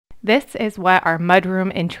This is what our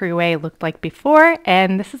mudroom entryway looked like before,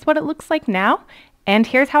 and this is what it looks like now. And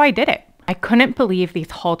here's how I did it. I couldn't believe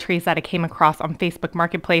these haul trees that I came across on Facebook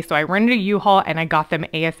Marketplace, so I rented a U-Haul and I got them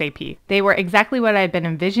ASAP. They were exactly what I had been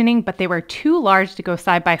envisioning, but they were too large to go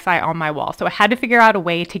side by side on my wall, so I had to figure out a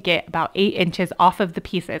way to get about 8 inches off of the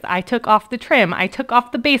pieces. I took off the trim, I took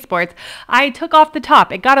off the baseboards, I took off the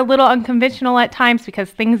top. It got a little unconventional at times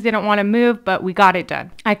because things didn't want to move, but we got it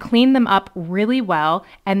done. I cleaned them up really well,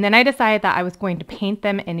 and then I decided that I was going to paint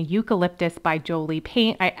them in Eucalyptus by Jolie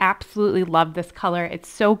Paint. I absolutely love this color. It's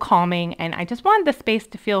so calming, and I just wanted the space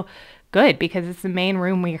to feel good because it's the main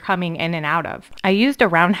room we're coming in and out of. I used a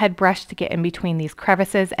round head brush to get in between these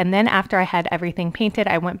crevices, and then after I had everything painted,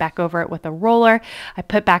 I went back over it with a roller. I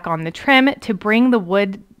put back on the trim to bring the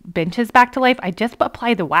wood benches back to life. I just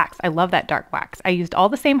applied the wax. I love that dark wax. I used all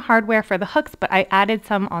the same hardware for the hooks, but I added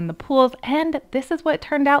some on the pools, and this is what it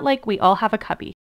turned out like. We all have a cubby.